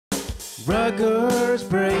Rugger's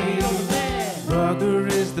brave. Rugger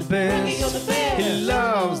is the best. He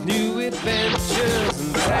loves new adventures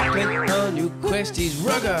and tackling on new quest. He's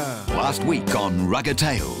Rugger. Last week on Rugger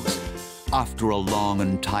Tales. After a long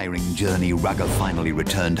and tiring journey, Rugger finally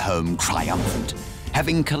returned home triumphant,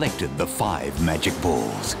 having collected the 5 magic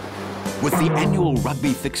balls. With the annual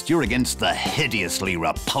rugby fixture against the hideously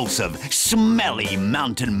repulsive, smelly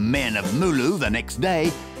mountain men of Mulu the next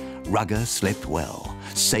day, Rugger slept well,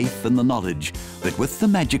 safe in the knowledge that with the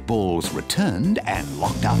magic balls returned and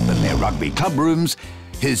locked up in their rugby club rooms,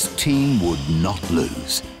 his team would not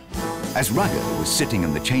lose. As Rugger was sitting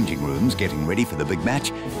in the changing rooms getting ready for the big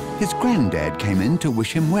match, his granddad came in to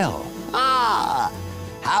wish him well. Ah,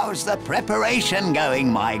 how's the preparation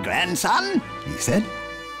going, my grandson? He said.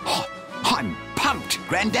 Oh, I'm pumped,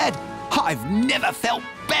 Grandad. I've never felt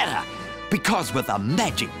better. Because with the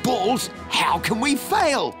magic balls, how can we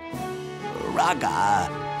fail? Rugger,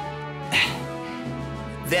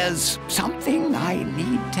 there's something I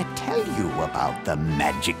need to tell you about the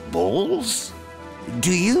magic balls.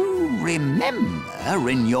 Do you remember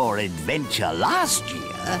in your adventure last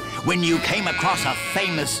year when you came across a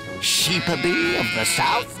famous sheepabee of the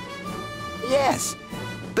South? Yes,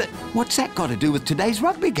 but what's that got to do with today's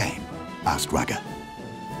rugby game? Asked Rugger.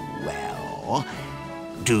 Well,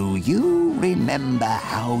 do you remember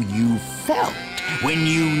how you felt when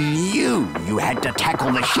you knew you had to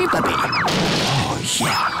tackle the sheepabee? Oh,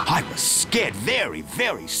 yeah, I was scared, very,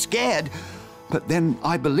 very scared. But then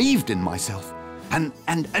I believed in myself. And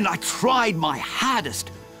I tried my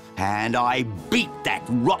hardest. And I beat that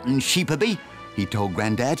rotten sheepabee, he told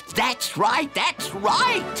Grandad. That's right,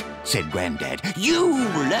 said Grandad. You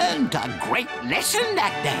learned a great lesson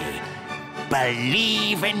that day.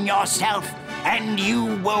 Believe in yourself and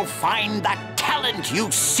you will find the talent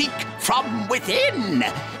you seek from within.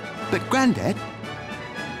 But Grandad,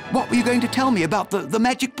 what were you going to tell me about the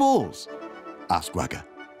magic balls? Asked Rugger.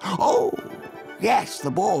 Oh, yes,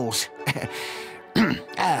 the balls.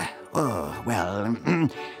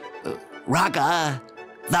 Rugger,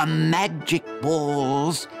 the magic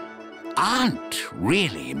balls aren't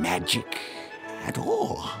really magic at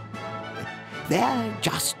all. They're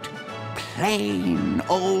just plain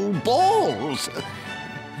old balls.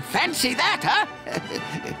 Fancy that, huh?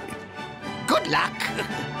 Good luck.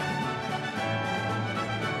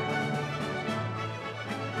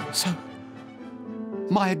 So,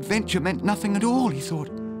 my adventure meant nothing at all, he thought.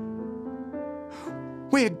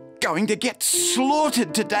 We're going to get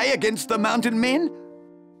slaughtered today against the mountain men.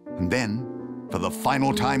 And then, for the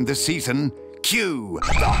final time this season, cue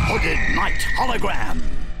the Hooded Knight hologram.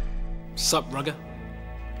 Sup, Rugger?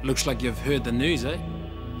 Looks like you've heard the news, eh?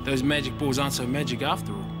 Those magic balls aren't so magic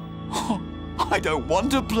after all. Oh, I don't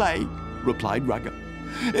want to play, replied Rugger.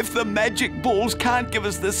 If the magic balls can't give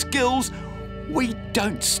us the skills, we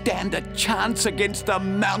don't stand a chance against the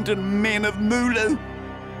mountain men of Mulu.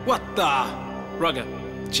 What the? Rugger,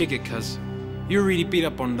 check it, cuz. You already beat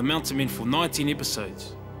up on the mountain men for 19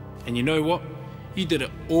 episodes. And you know what? You did it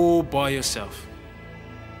all by yourself.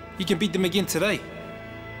 You can beat them again today.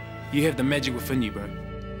 You have the magic within you, bro.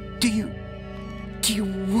 Do you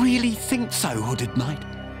really think so, Hooded Knight?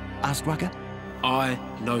 Asked Rugger. I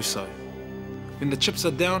know so. When the chips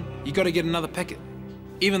are down, you gotta get another packet.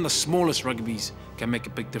 Even the smallest rugbies can make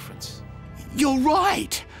a big difference. You're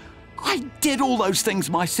right. I did all those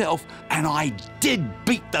things myself, and I did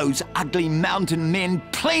beat those ugly mountain men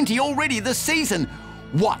plenty already this season.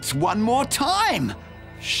 What's one more time?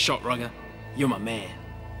 Shot, Rugger. You're my man.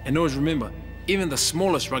 And always remember, even the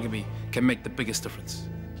smallest rugby can make the biggest difference.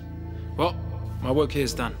 Well, my work here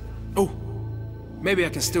is done. Oh, maybe I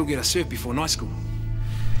can still get a surf before night school.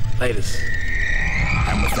 Laters.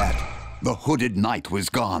 And with that, the Hooded Knight was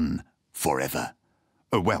gone forever.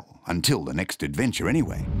 Well, until the next adventure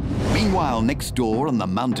anyway. Meanwhile, next door in the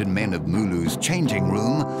mountain men of Mulu's changing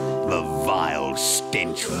room, the vile,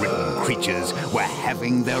 stench-ridden creatures were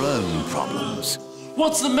having their own problems.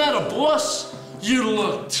 What's the matter, boss? You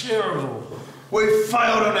look terrible. We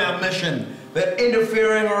failed on our mission. That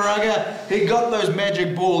interfering Rugger, he got those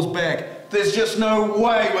magic balls back. There's just no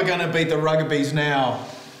way we're going to beat the Ruggabees now.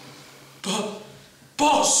 But,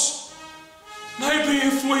 boss, maybe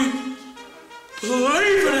if we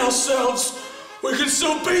believe in ourselves, we can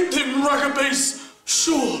still beat them Ruggabees.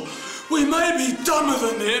 Sure, we may be dumber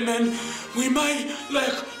than them and we may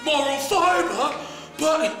lack moral fibre,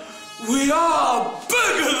 but we are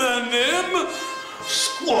bigger than them.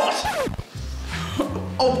 Squat!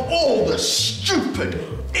 Of all the stupid,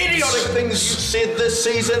 idiotic things you've said this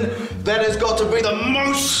season, that has got to be the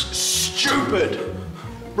most stupid.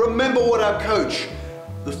 Remember what our coach,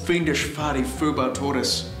 the fiendish Fadi Fuba, taught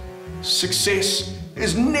us. Success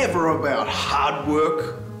is never about hard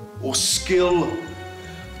work or skill.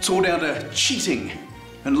 It's all down to cheating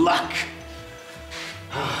and luck.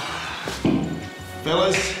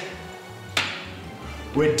 Fellas,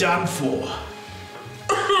 we're done for.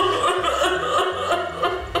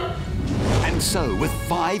 And so, with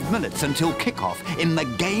 5 minutes until kickoff in the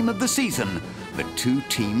game of the season, the two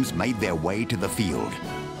teams made their way to the field.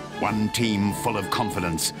 One team full of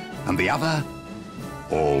confidence, and the other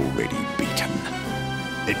already beaten.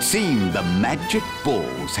 It seemed the magic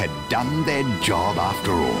balls had done their job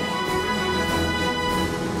after all.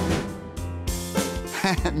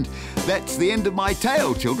 And that's the end of my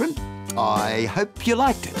tale, children. I hope you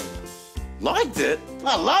liked it. Liked it?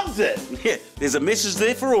 I loved it. Yeah, there's a message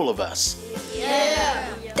there for all of us.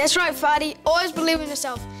 Yeah. That's right, Farty. Always believe in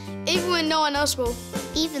yourself, even when no one else will.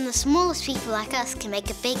 Even the smallest people like us can make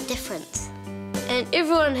a big difference. And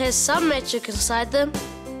everyone has some magic inside them.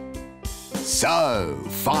 So,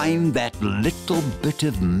 find that little bit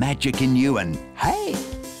of magic in you and, hey,